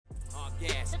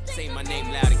gas, say my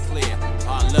name loud and clear.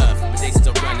 All love, but they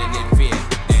still running in fear.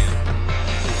 Damn,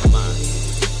 who am I?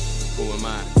 Who am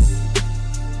I?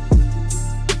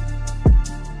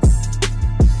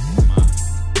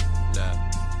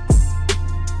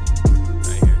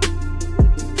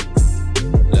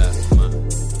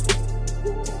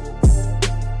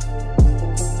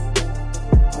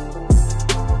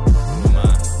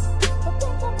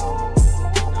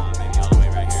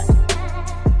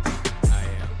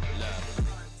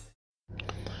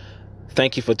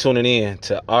 Thank you for tuning in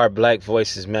to Our Black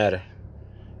Voices Matter.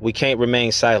 We can't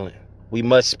remain silent. We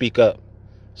must speak up.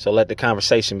 So let the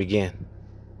conversation begin.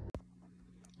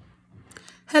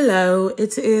 Hello,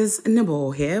 it is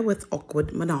Nibble here with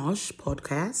Awkward Menage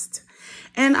podcast.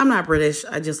 And I'm not British.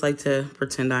 I just like to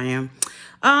pretend I am.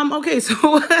 Okay, so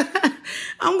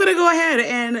I'm going to go ahead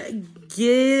and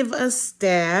give a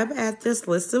stab at this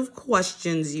list of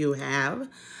questions you have.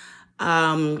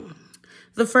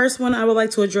 The first one I would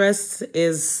like to address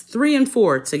is 3 and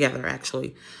 4 together,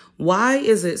 actually. Why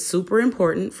is it super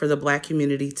important for the Black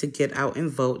community to get out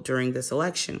and vote during this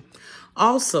election?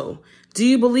 Also, do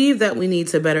you believe that we need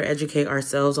to better educate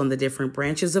ourselves on the different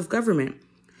branches of government?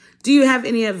 Do you have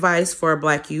any advice for our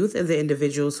Black youth and the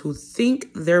individuals who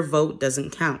think their vote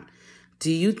doesn't count? Do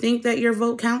you think that your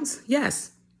vote counts?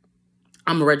 Yes.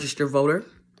 I'm a registered voter.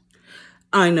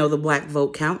 I know the Black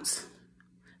vote counts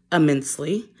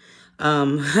immensely.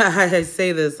 I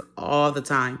say this all the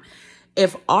time.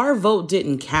 If our vote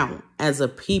didn't count as a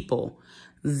people,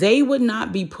 they would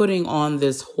not be putting on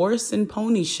this horse and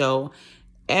pony show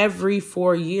every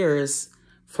 4 years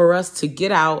for us to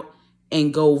get out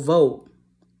and go vote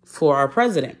for our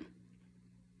president.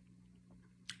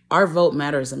 Our vote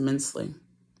matters immensely.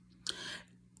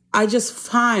 I just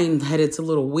find that it's a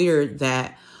little weird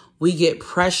that we get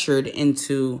pressured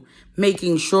into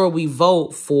making sure we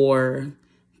vote for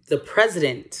the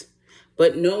president,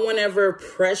 but no one ever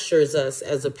pressures us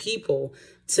as a people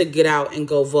to get out and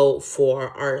go vote for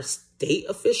our state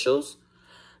officials.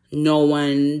 No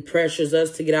one pressures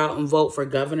us to get out and vote for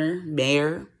governor,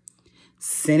 mayor,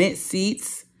 Senate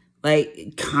seats,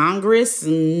 like Congress,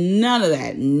 none of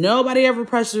that. Nobody ever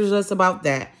pressures us about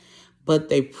that, but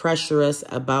they pressure us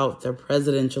about the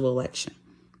presidential election.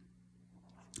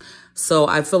 So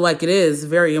I feel like it is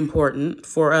very important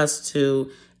for us to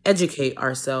educate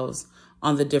ourselves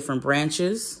on the different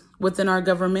branches within our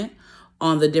government,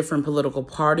 on the different political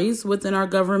parties within our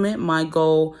government. My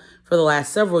goal for the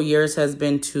last several years has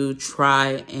been to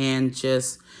try and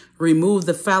just remove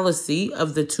the fallacy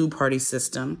of the two-party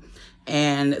system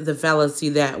and the fallacy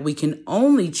that we can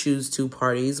only choose two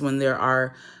parties when there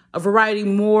are a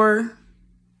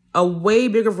way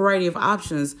bigger variety of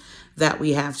options that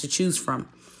we have to choose from.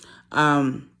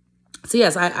 So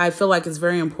yes, I feel like it's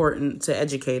very important to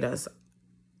educate us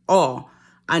all.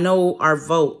 I know our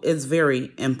vote is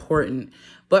very important,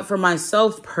 but for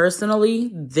myself personally,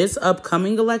 this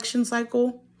upcoming election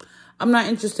cycle, I'm not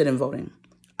interested in voting.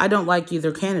 I don't like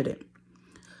either candidate.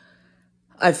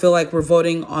 I feel like we're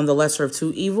voting on the lesser of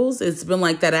two evils. It's been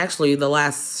like that actually the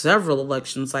last several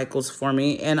election cycles for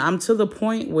me, and I'm to the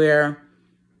point where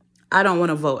I don't want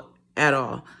to vote at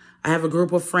all. I have a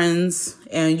group of friends,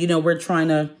 and we're trying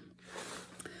to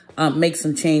make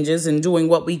some changes and doing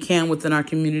what we can within our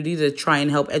community to try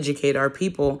and help educate our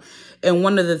people. And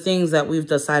one of the things that we've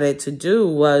decided to do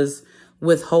was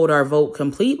withhold our vote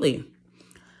completely.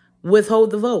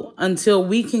 Withhold the vote until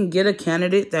we can get a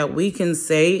candidate that we can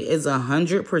say is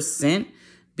 100%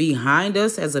 behind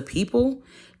us as a people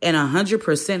and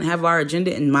 100% have our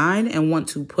agenda in mind and want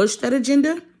to push that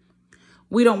agenda.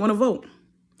 We don't want to vote.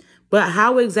 But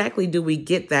how exactly do we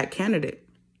get that candidate?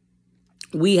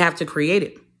 We have to create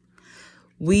it.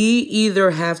 We either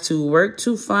have to work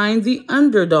to find the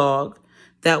underdog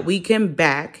that we can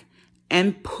back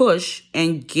and push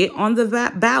and get on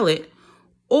the ballot,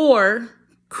 or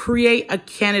create a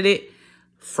candidate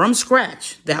from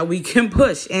scratch that we can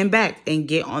push and back and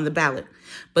get on the ballot.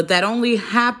 But that only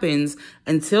happens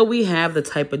until we have the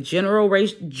type of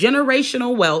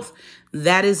generational wealth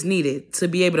that is needed to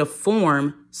be able to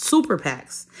form super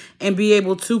PACs and be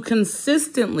able to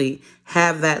consistently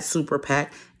have that super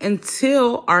PAC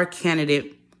until our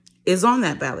candidate is on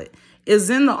that ballot, is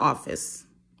in the office,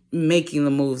 making the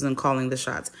moves and calling the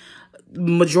shots.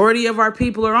 Majority of our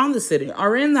people are on the city,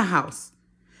 are in the House,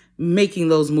 making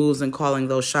those moves and calling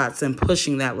those shots and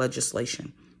pushing that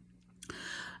legislation.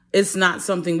 It's not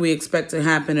something we expect to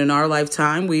happen in our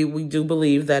lifetime. We do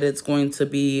believe that it's going to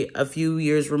be a few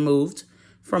years removed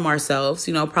from ourselves,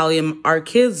 probably in our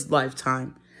kids'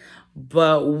 lifetime.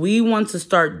 But we want to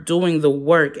start doing the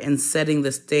work and setting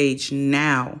the stage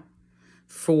now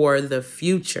for the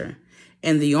future.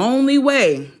 And the only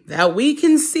way that we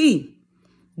can see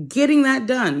getting that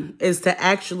done is to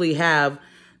actually have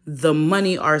the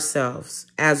money ourselves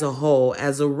as a whole,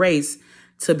 as a race,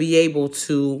 to be able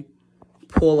to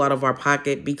pull out of our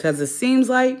pocket. Because it seems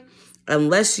like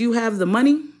unless you have the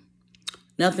money,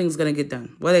 nothing's going to get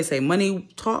done. What they say, money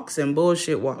talks and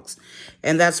bullshit walks.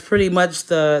 And that's pretty much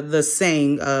the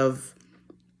saying of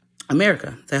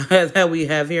America that we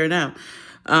have here now.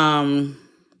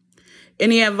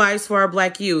 Any advice for our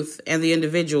Black youth and the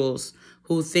individuals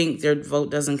who think their vote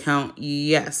doesn't count?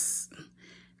 Yes.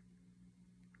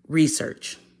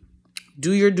 Research.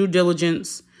 Do your due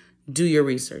diligence. Do your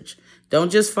research. Don't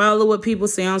just follow what people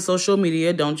say on social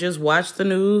media. Don't just watch the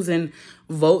news and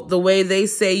vote the way they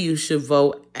say you should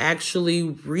vote. Actually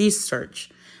research.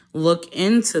 Look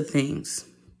into things.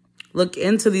 Look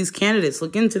into these candidates.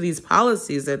 Look into these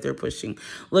policies that they're pushing.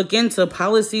 Look into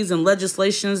policies and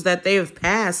legislations that they have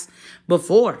passed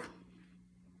before.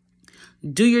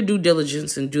 Do your due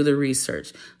diligence and do the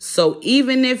research. So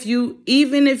even if you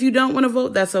don't want to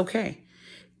vote, that's okay.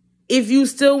 If you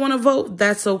still want to vote,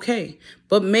 that's okay.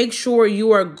 But make sure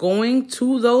you are going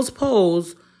to those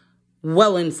polls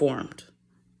well informed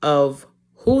of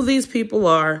who these people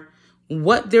are,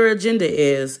 what their agenda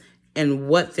is, and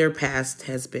what their past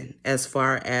has been as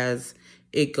far as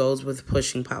it goes with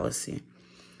pushing policy.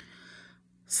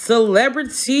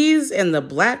 Celebrities and the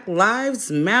Black Lives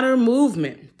Matter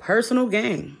movement. Personal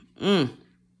gain.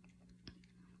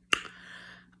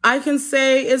 I can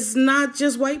say it's not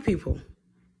just white people.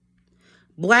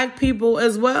 Black people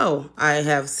as well, I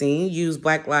have seen, use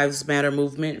Black Lives Matter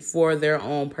movement for their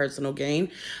own personal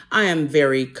gain. I am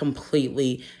very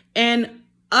completely and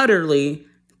utterly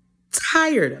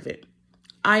tired of it.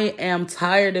 I am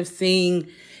tired of seeing,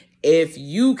 if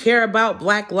you care about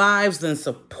Black lives, then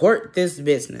support this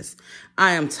business.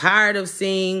 I am tired of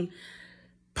seeing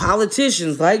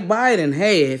politicians like Biden,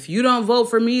 hey, if you don't vote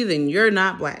for me, then you're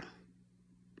not Black.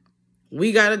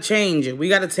 We got to change it. We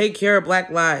got to take care of Black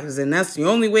lives, and that's the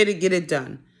only way to get it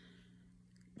done.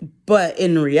 But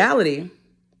in reality,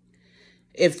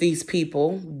 if these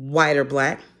people, white or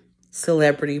Black,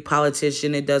 celebrity,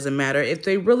 politician, it doesn't matter, if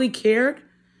they really cared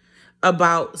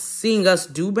about seeing us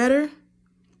do better,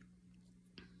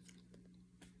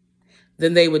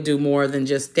 then they would do more than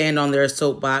just stand on their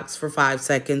soapbox for 5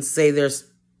 seconds, say their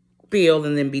spiel,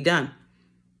 and then be done.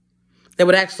 They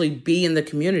would actually be in the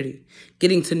community,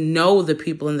 getting to know the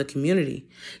people in the community,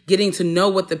 getting to know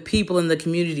what the people in the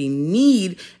community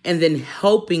need, and then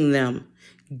helping them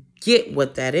get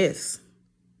what that is.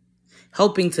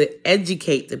 Helping to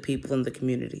educate the people in the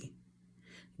community.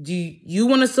 Do you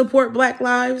want to support Black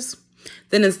lives?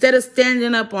 Then instead of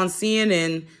standing up on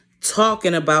CNN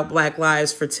talking about Black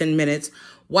lives for 10 minutes,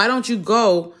 why don't you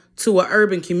go to an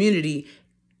urban community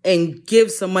and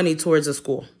give some money towards a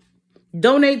school?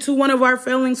 Donate to one of our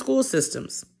failing school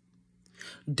systems.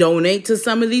 Donate to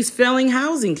some of these failing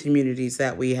housing communities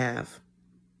that we have.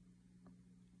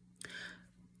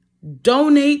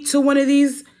 Donate to one of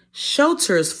these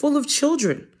shelters full of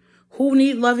children who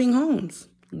need loving homes.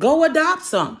 Go adopt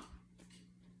some.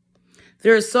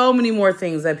 There are so many more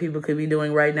things that people could be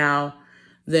doing right now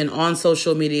than on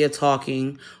social media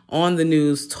talking, on the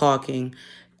news talking.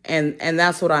 And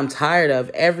that's what I'm tired of.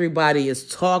 Everybody is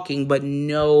talking, but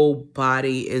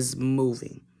nobody is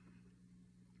moving.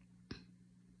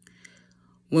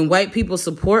 When white people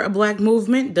support a Black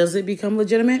movement, does it become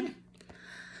legitimate?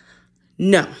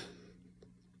 No,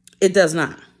 it does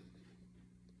not.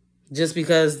 Just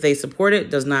because they support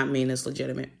it does not mean it's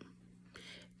legitimate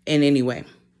in any way.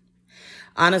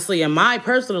 Honestly, in my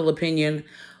personal opinion,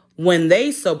 when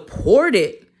they support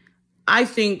it, I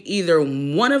think either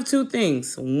one of two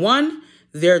things. One,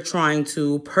 they're trying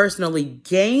to personally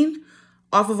gain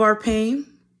off of our pain,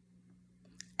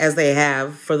 as they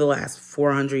have for the last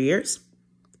 400 years,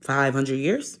 500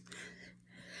 years.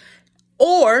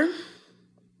 Or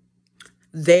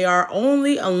they are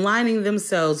only aligning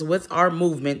themselves with our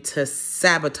movement to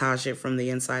sabotage it from the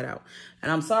inside out.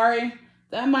 And I'm sorry,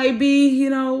 that might be,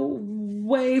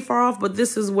 way far off, but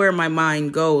this is where my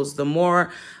mind goes. The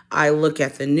more I look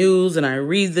at the news and I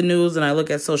read the news and I look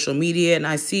at social media and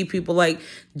I see people like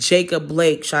Jacob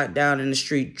Blake shot down in the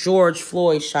street, George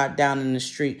Floyd shot down in the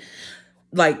street.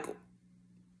 Like,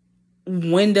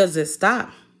 when does it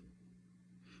stop?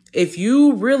 If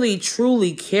you really,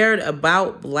 truly cared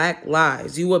about Black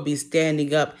lives, you would be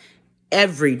standing up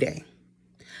every day,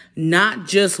 not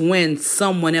just when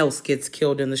someone else gets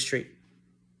killed in the street.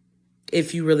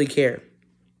 If you really cared.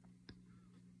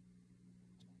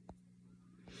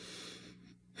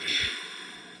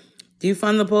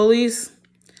 Defund the police?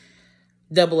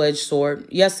 Double-edged sword.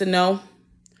 Yes and no.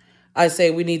 I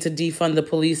say we need to defund the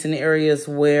police in areas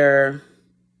where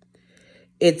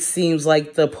it seems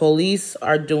like the police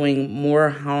are doing more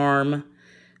harm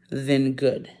than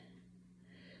good.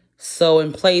 So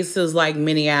in places like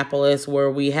Minneapolis, where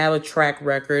we have a track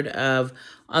record of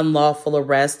unlawful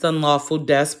arrests, unlawful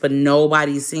deaths, but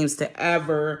nobody seems to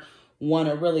ever want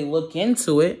to really look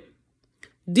into it,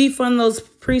 defund those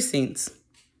precincts.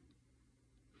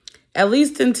 At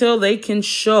least until they can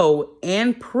show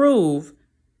and prove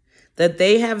that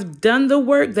they have done the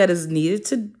work that is needed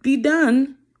to be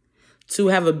done to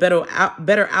have a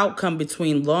better outcome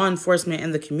between law enforcement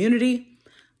and the community.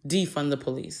 Defund the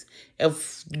police.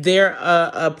 If they're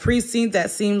a precinct that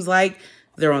seems like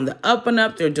they're on the up and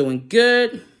up, they're doing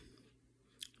good,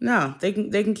 no, they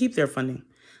can keep their funding.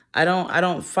 I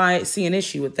don't see an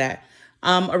issue with that.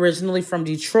 I'm originally from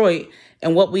Detroit,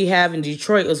 and what we have in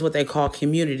Detroit is what they call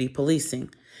community policing.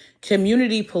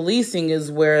 Community policing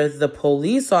is where the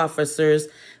police officers,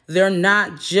 they're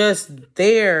not just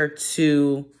there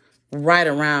to ride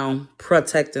around,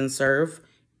 protect and serve,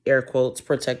 air quotes,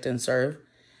 protect and serve.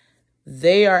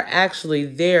 They are actually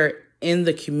there in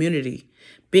the community,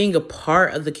 being a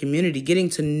part of the community, getting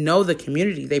to know the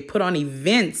community. They put on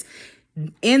events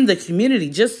in the community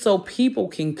just so people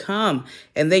can come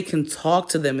and they can talk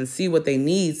to them and see what they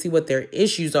need, see what their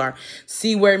issues are,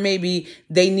 see where maybe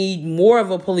they need more of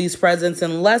a police presence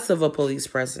and less of a police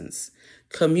presence.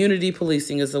 Community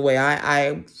policing is the way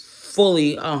I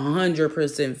fully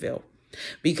 100% feel.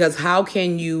 Because how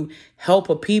can you help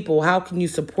a people? How can you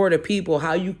support a people?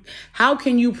 How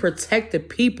can you protect the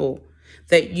people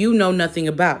that you know nothing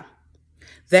about,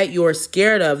 that you're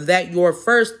scared of, that your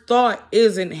first thought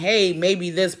isn't, hey, maybe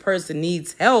this person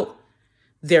needs help.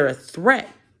 They're a threat.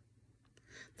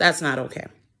 That's not okay.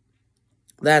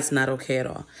 That's not okay at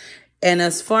all. And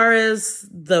as far as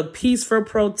the peaceful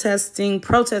protesting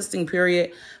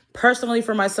period, personally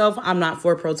for myself, I'm not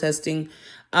for protesting.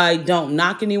 I don't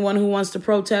knock anyone who wants to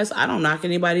protest. I don't knock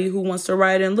anybody who wants to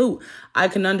riot and loot. I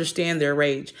can understand their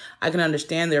rage. I can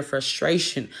understand their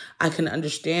frustration. I can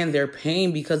understand their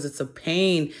pain because it's a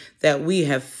pain that we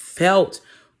have felt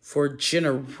for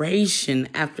generation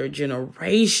after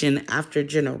generation after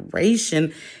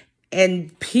generation.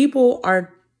 And people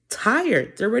are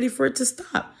tired. They're ready for it to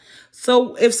stop.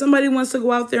 So if somebody wants to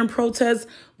go out there and protest,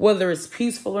 whether it's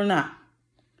peaceful or not,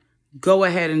 go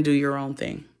ahead and do your own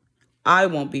thing. I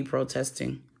won't be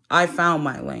protesting. I found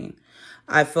my lane.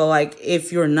 I feel like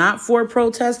if you're not for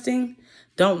protesting,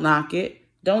 don't knock it.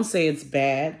 Don't say it's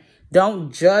bad.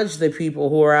 Don't judge the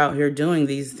people who are out here doing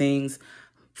these things.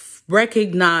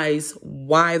 Recognize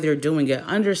why they're doing it.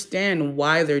 Understand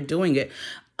why they're doing it.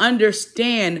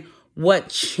 Understand what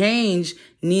change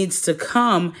needs to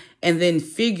come, and then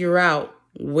figure out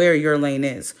where your lane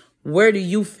is. Where do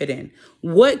you fit in?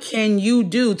 What can you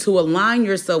do to align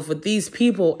yourself with these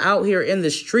people out here in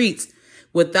the streets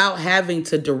without having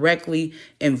to directly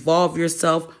involve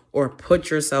yourself or put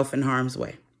yourself in harm's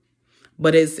way?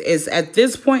 But it's at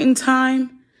this point in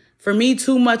time, for me,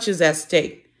 too much is at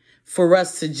stake for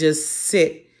us to just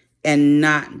sit and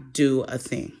not do a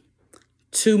thing.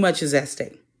 Too much is at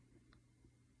stake.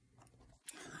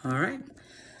 All right.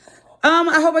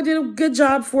 I hope I did a good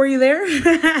job for you there.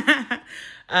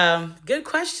 Good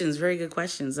questions. Very good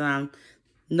questions.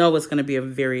 Know it's going to be a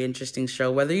very interesting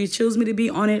show. Whether you choose me to be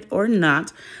on it or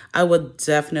not, I would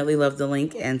definitely love the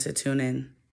link and to tune in.